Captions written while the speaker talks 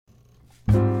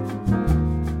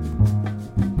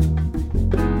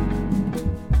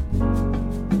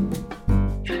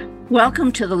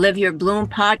Welcome to the Live Your Bloom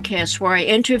podcast, where I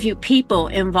interview people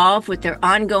involved with their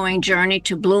ongoing journey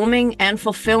to blooming and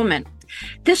fulfillment.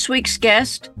 This week's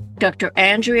guest, Dr.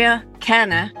 Andrea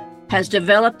Canna, has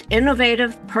developed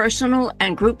innovative personal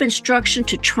and group instruction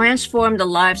to transform the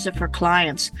lives of her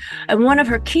clients. And one of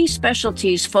her key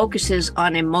specialties focuses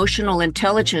on emotional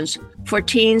intelligence for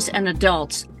teens and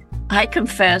adults. I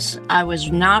confess I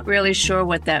was not really sure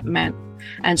what that meant.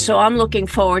 And so I'm looking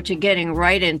forward to getting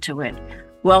right into it.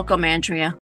 Welcome,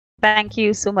 Andrea. Thank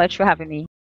you so much for having me.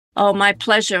 Oh, my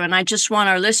pleasure. And I just want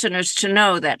our listeners to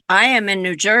know that I am in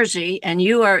New Jersey and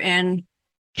you are in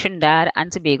Trinidad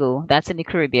and Tobago. That's in the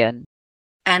Caribbean.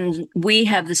 And we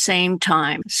have the same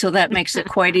time. So that makes it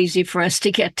quite easy for us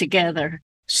to get together.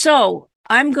 So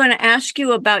I'm going to ask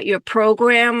you about your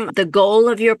program, the goal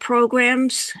of your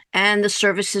programs, and the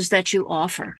services that you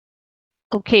offer.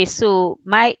 Okay, so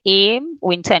my aim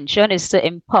or intention is to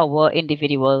empower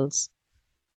individuals.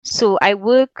 So I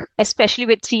work especially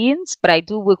with teens, but I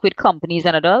do work with companies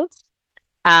and adults.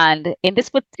 And in this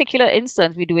particular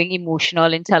instance, we're doing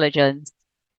emotional intelligence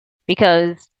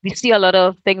because we see a lot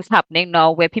of things happening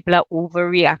now where people are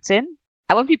overreacting.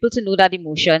 I want people to know that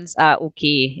emotions are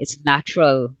okay. It's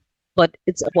natural, but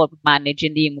it's about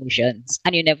managing the emotions.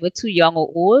 And you're never too young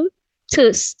or old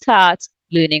to start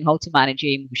learning how to manage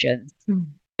your emotions.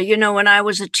 You know, when I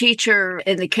was a teacher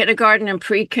in the kindergarten and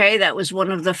pre-K, that was one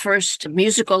of the first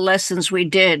musical lessons we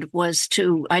did, was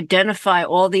to identify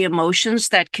all the emotions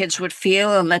that kids would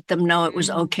feel and let them know it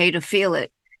was okay to feel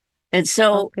it. And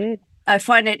so I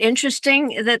find it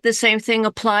interesting that the same thing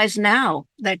applies now,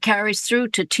 that carries through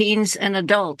to teens and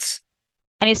adults.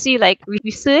 And you see, like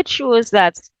research shows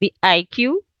that the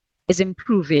IQ is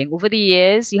improving. Over the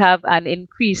years, you have an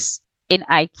increase in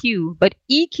IQ, but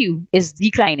EQ is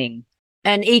declining.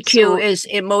 And EQ is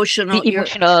emotional. The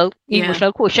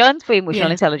emotional quotient for emotional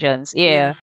intelligence.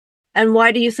 Yeah. And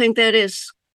why do you think that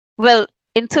is? Well,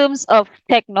 in terms of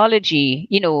technology,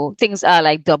 you know, things are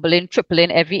like doubling, tripling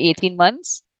every 18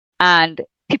 months, and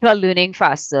people are learning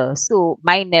faster. So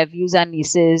my nephews and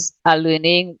nieces are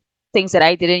learning things that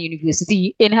I did in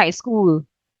university in high school.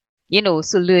 You know,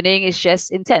 so learning is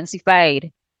just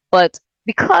intensified. But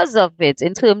because of it,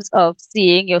 in terms of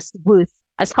seeing your worth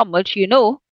as how much you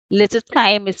know, little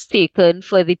time is taken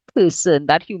for the person,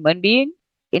 that human being,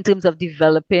 in terms of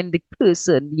developing the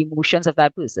person, the emotions of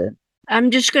that person.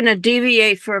 I'm just going to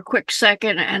deviate for a quick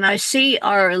second. And I see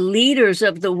our leaders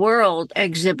of the world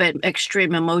exhibit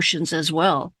extreme emotions as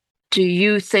well. Do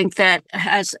you think that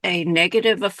has a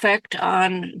negative effect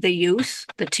on the youth,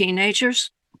 the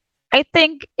teenagers? I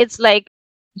think it's like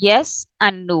yes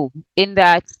and no, in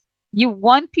that you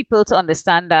want people to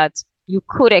understand that you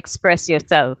could express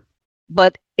yourself,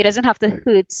 but it doesn't have to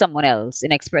hurt someone else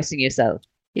in expressing yourself.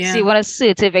 Yeah. So you want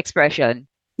assertive expression.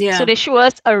 Yeah. So they show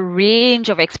us a range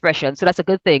of expression. So that's a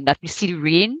good thing that we see the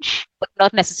range, but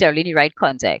not necessarily in the right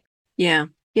context. Yeah.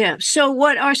 Yeah. So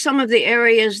what are some of the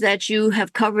areas that you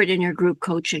have covered in your group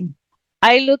coaching?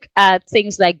 I look at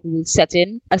things like goal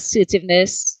setting,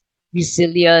 assertiveness,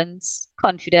 resilience,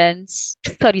 confidence,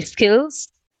 study skills,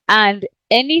 and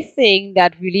anything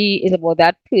that really is about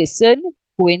that person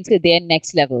going to their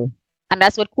next level. And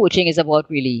that's what coaching is about,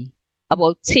 really,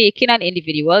 about taking an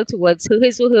individual towards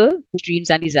his or her dreams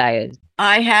and desires.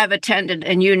 I have attended,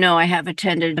 and you know I have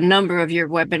attended a number of your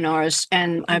webinars,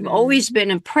 and I've always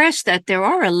been impressed that there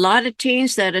are a lot of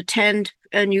teens that attend,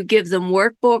 and you give them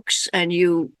workbooks and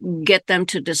you get them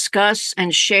to discuss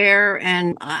and share.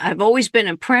 And I've always been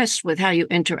impressed with how you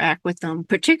interact with them,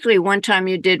 particularly one time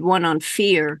you did one on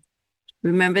fear.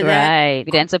 Remember that? Right.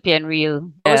 It ends up being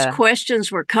real. Those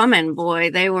questions were coming, boy.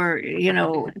 They were, you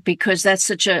know, because that's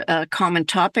such a common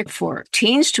topic for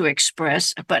teens to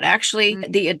express. But actually,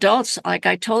 the adults, like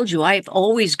I told you, I've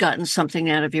always gotten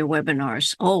something out of your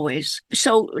webinars, always.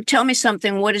 So tell me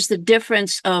something. What is the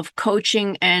difference of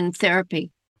coaching and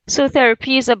therapy? So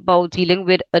therapy is about dealing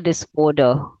with a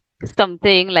disorder,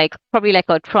 something like probably like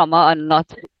a trauma or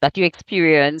not that you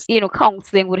experience. You know,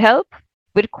 counseling would help.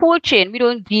 With coaching, we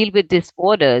don't deal with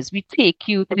disorders. We take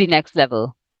you to the next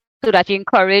level so that you're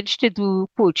encouraged to do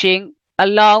coaching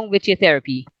along with your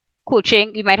therapy.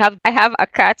 Coaching, you might have, I have a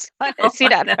cat. See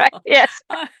that, right? Yes.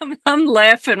 I'm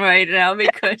laughing right now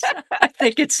because I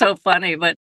think it's so funny,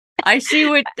 but I see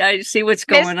what's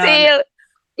going on.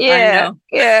 Yeah.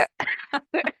 Yeah.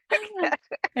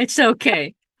 It's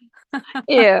okay.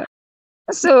 Yeah.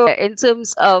 So in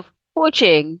terms of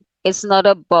coaching, it's not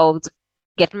about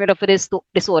getting rid of this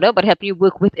disorder, but helping you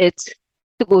work with it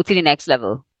to go to the next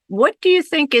level. What do you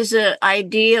think is an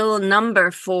ideal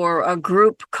number for a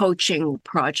group coaching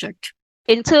project?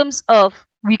 In terms of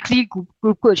weekly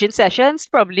group coaching sessions,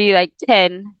 probably like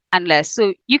 10 and less.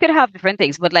 So you could have different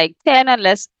things, but like 10 and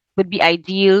less would be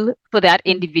ideal for that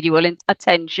individual and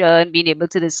attention, being able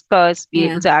to discuss, be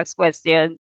Yeah. able to ask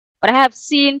questions. But I have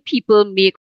seen people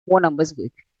make more numbers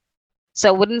work. So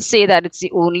I wouldn't say that it's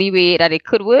the only way that it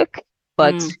could work,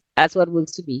 but Mm. that's what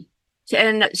works to me.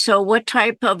 And so what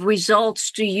type of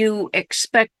results do you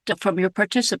expect from your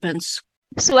participants?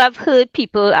 So I've heard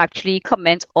people actually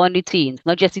comment on the teens,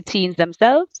 not just the teens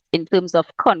themselves, in terms of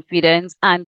confidence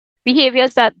and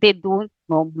behaviors that they don't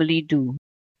normally do.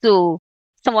 So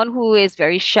someone who is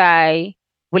very shy,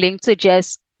 willing to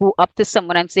just go up to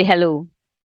someone and say hello.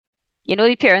 You know,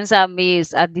 the parents are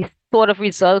amazed at the sort of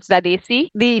results that they see.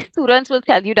 The students will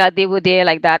tell you that they were there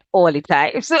like that all the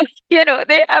time. So, you know,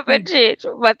 they haven't changed.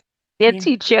 But their Yeah.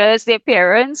 teachers, their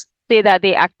parents say that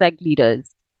they act like leaders.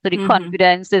 So the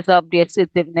confidence is up, the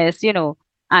assertiveness, you know,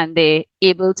 and they're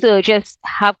able to just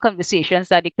have conversations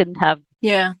that they couldn't have.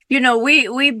 Yeah. You know,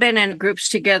 we've been in groups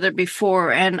together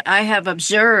before, and I have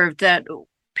observed that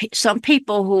some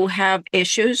people who have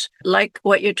issues, like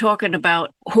what you're talking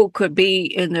about, who could be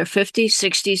in their 50s,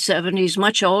 60s, 70s,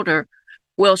 much older,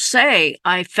 will say,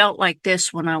 I felt like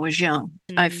this when I was young.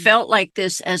 I felt like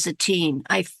this as a teen.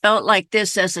 I felt like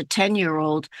this as a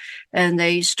 10-year-old. And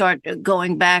they start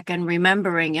going back and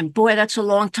remembering. And boy, that's a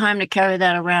long time to carry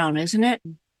that around, isn't it?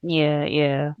 Yeah,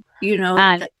 yeah. You know,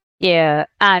 And yeah,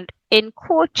 and in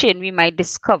coaching, we might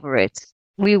discover it.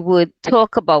 We would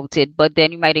talk about it, but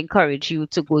then we might encourage you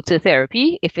to go to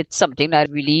therapy if it's something that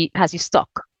really has you stuck.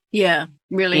 yeah,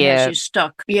 really has you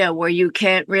stuck. Yeah, where you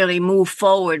can't really move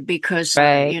forward because,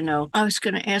 Right. you know, I was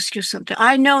going to ask you something.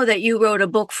 I know that you wrote a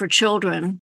book for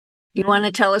children. You want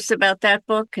to tell us about that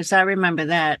book? Because I remember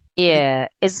that. Yeah,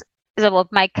 it's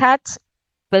about my cat.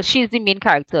 Well, she's the main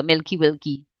character, Milky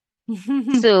Wilkie.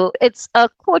 So it's a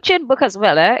coaching book as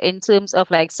well, in terms of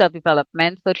like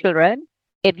self-development for children.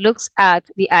 It looks at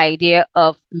the idea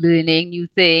of learning new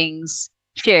things,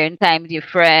 sharing time with your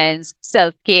friends,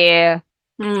 self-care.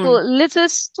 So little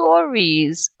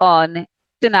stories on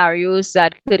scenarios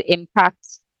that could impact,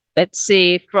 let's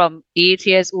say, from 8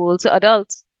 years old to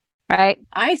adults, right?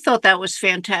 I thought that was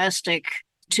fantastic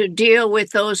to deal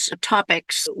with those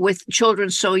topics with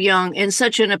children so young in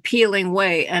such an appealing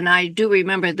way. And I do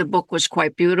remember the book was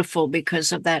quite beautiful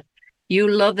because of that. You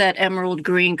love that emerald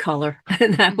green color,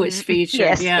 and that was featured.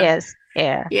 Yes, Yeah. yes,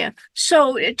 yeah. Yeah.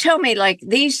 So tell me, like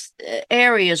these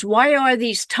areas, why are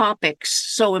these topics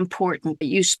so important?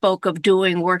 You spoke of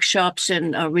doing workshops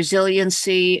in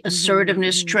resiliency,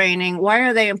 assertiveness training. Why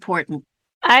are they important?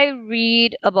 I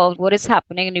read about what is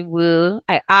happening in the world.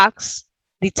 I ask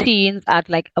the teens at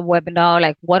like a webinar,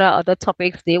 like what are other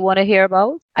topics they want to hear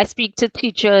about. I speak to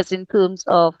teachers in terms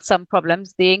of some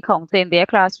problems they encounter in their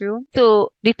classroom.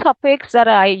 So the topics that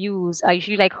I use are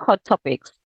usually like hot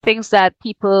topics, things that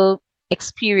people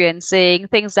experiencing,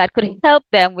 things that could help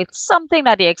them with something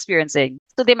that they're experiencing.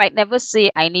 So they might never say,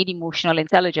 I need emotional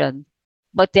intelligence.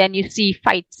 But then you see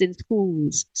fights in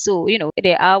schools. So, you know,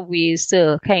 there are ways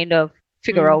to kind of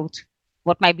figure out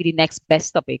what might be the next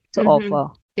best topic to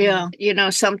offer. Yeah. You know,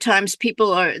 sometimes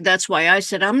people are, that's why I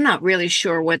said, I'm not really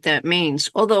sure what that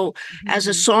means. Although as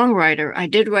a songwriter, I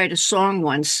did write a song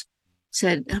once,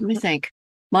 said, let me think.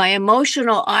 My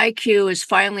emotional IQ is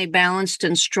finally balanced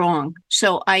and strong.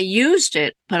 So I used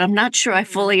it, but I'm not sure I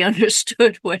fully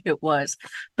understood what it was.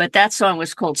 But that song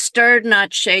was called Stirred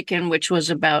Not Shaken, which was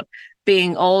about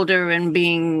being older and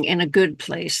being in a good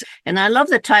place. And I love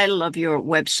the title of your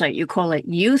website. You call it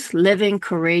Youth Living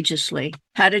Courageously.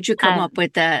 How did you come up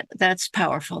with that? That's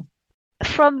powerful.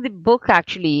 From the book,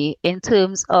 actually, in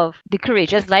terms of the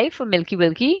courageous life for Milky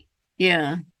Wilkie.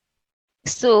 Yeah.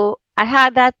 So I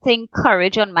had that thing,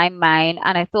 courage, on my mind.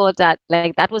 And I thought that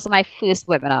like that was my first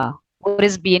webinar. What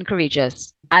is being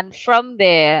courageous? And from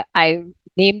there, I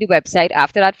named the website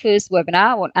after that first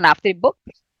webinar and after the book.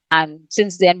 And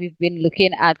since then, we've been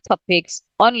looking at topics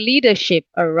on leadership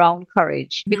around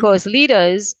courage, because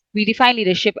leaders, we define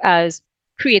leadership as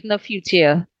creating a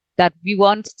future that we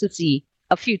want to see,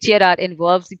 a future that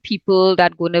involves the people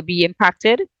that are going to be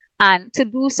impacted. And to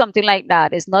do something like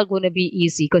that is not going to be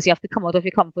easy because you have to come out of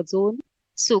your comfort zone.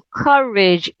 So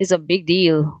courage is a big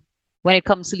deal when it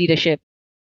comes to leadership.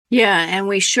 Yeah, and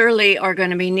we surely are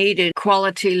going to be needed,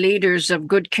 quality leaders of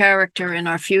good character in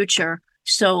our future.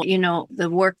 So, you know,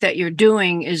 the work that you're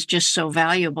doing is just so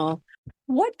valuable.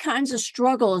 What kinds of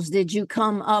struggles did you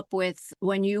come up with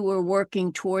when you were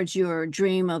working towards your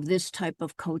dream of this type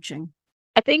of coaching?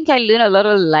 I think I learned a lot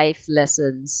of life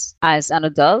lessons as an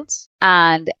adult.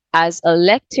 And as a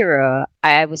lecturer,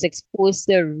 I was exposed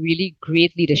to a really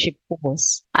great leadership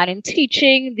course. And in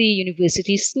teaching the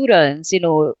university students, you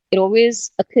know, it always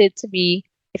occurred to me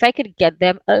if I could get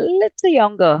them a little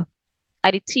younger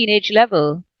at the teenage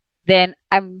level, then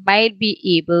I might be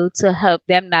able to help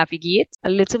them navigate a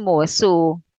little more.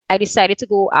 So I decided to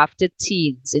go after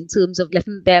teens in terms of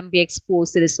letting them be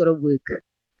exposed to this sort of work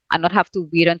and not have to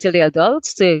wait until they're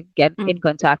adults to get in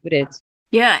contact with it.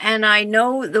 Yeah, and I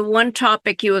know the one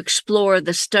topic you explore,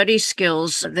 the study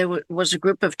skills, there was a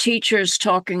group of teachers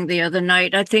talking the other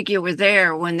night. I think you were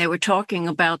there when they were talking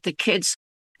about the kids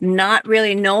not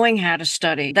really knowing how to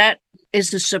study. That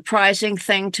is a surprising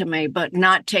thing to me, but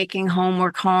not taking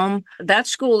homework home. That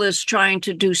school is trying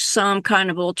to do some kind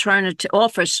of alternative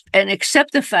offers and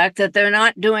accept the fact that they're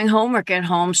not doing homework at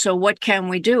home. So what can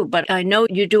we do? But I know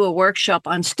you do a workshop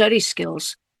on study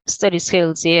skills. Study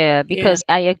skills, yeah, because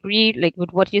I agree like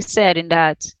with what you said in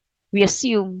that we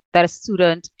assume that a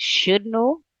student should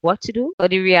know what to do. But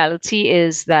the reality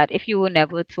is that if you were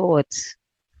never taught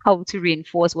how to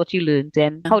reinforce what you learned,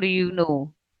 then how do you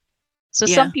know? So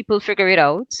some people figure it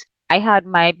out. I had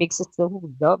my big sister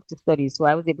who loved to study, so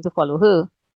I was able to follow her.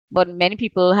 But many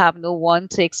people have no one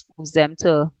to expose them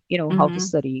to, how to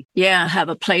study. Yeah, have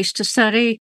a place to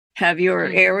study, have your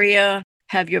area,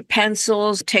 have your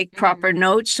pencils, take proper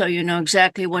notes so you know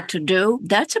exactly what to do.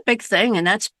 That's a big thing, and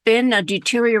that's been a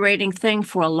deteriorating thing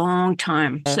for a long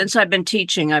time. Since I've been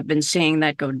teaching, I've been seeing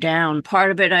that go down.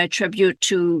 Part of it I attribute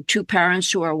to two parents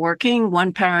who are working,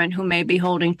 one parent who may be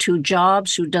holding two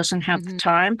jobs, who doesn't have the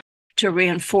time to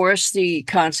reinforce the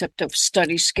concept of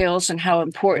study skills and how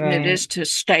important it is to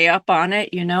stay up on it,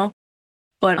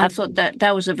 But I thought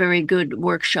that was a very good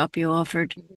workshop you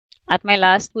offered. At my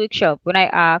last workshop, when I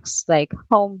asked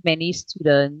how many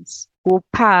students go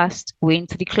past going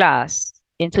to the class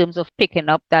in terms of picking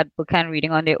up that book and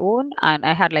reading on their own, and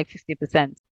I had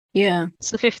 50%. Yeah.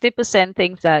 So 50%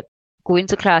 thinks that going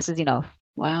to class is enough.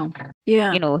 Wow.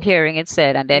 Yeah. Hearing it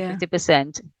said, and then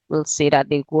 50% will say that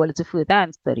they go a little further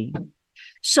and study.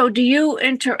 So do you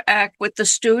interact with the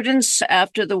students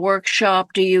after the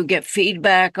workshop? Do you get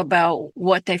feedback about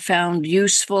what they found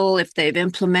useful, if they've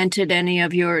implemented any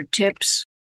of your tips?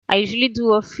 I usually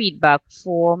do a feedback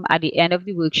form at the end of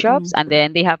the workshops, and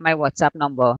then they have my WhatsApp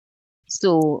number.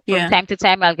 So from time to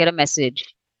time, I'll get a message.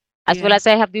 As well as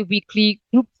I have the weekly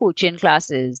group coaching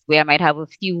classes where I might have a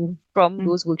few from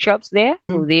those workshops there.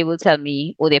 So they will tell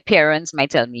me, or their parents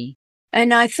might tell me.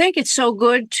 And I think it's so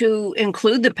good to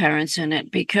include the parents in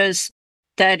it, because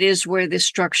that is where the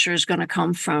structure is going to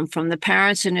come from the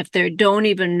parents. And if they don't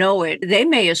even know it, they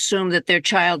may assume that their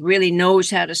child really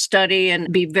knows how to study and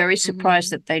be very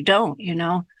surprised that they don't,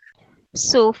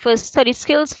 So for study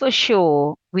skills, for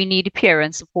sure, we need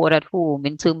parent support at home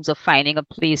in terms of finding a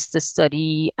place to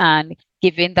study and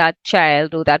giving that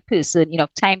child or that person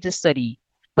enough time to study.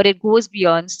 But it goes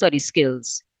beyond study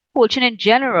skills. Coaching in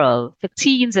general, for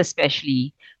teens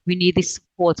especially, we need the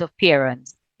support of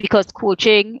parents, because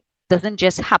coaching doesn't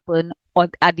just happen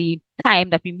at the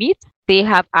time that we meet. They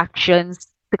have actions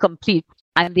to complete,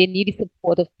 and they need the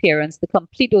support of parents to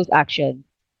complete those actions.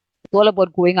 It's all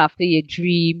about going after your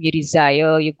dream, your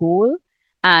desire, your goal,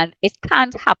 and it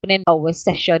can't happen in our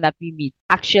session that we meet.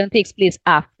 Action takes place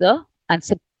after, and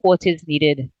support is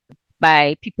needed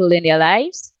by people in their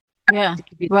lives. Yeah,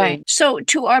 right. So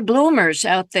to our bloomers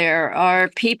out there, are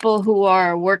people who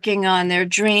are working on their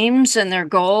dreams and their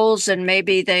goals, and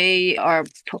maybe they are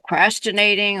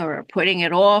procrastinating or putting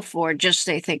it off, or just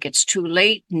they think it's too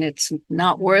late and it's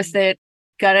not worth it.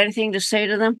 Got anything to say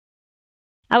to them?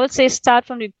 I would say start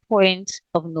from the point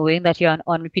of knowing that you're an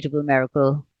unrepeatable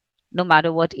miracle. No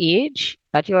matter what age,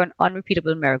 that you're an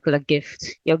unrepeatable miracle, a gift.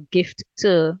 Your gift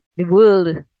to the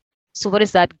world. So what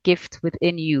is that gift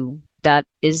within you that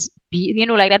is,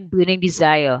 that burning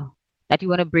desire that you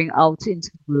want to bring out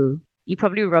into the world? You're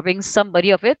probably robbing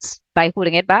somebody of it by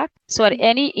holding it back. So at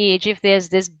any age, if there's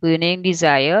this burning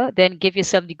desire, then give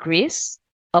yourself the grace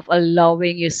of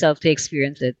allowing yourself to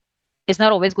experience it. It's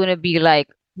not always going to be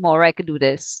tomorrow I could do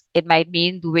this. It might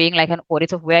mean doing an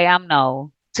audit of where I am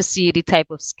now to see the type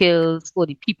of skills or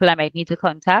the people I might need to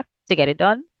contact to get it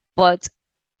done. But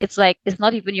it's it's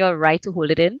not even your right to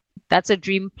hold it in. That's a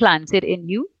dream planted in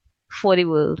you for the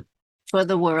world. For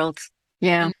the world.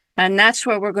 Yeah. Mm-hmm. And that's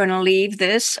where we're going to leave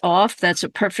this off. That's a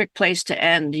perfect place to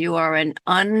end. You are an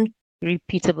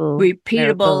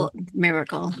repeatable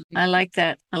miracle. I like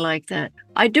that.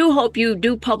 I do hope you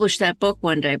do publish that book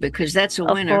one day, because that's a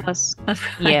winner. Of course.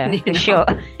 Yeah, for sure.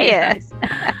 Yes.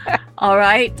 All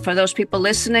right. For those people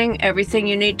listening, everything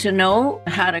you need to know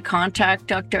how to contact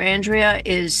Dr. Andrea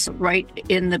is right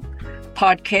in the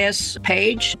podcast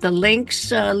page. The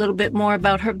links, a little bit more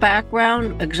about her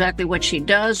background, exactly what she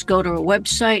does. Go to her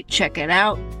website, check it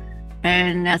out.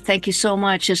 And thank you so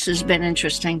much. This has been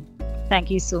interesting. Thank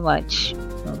you so much.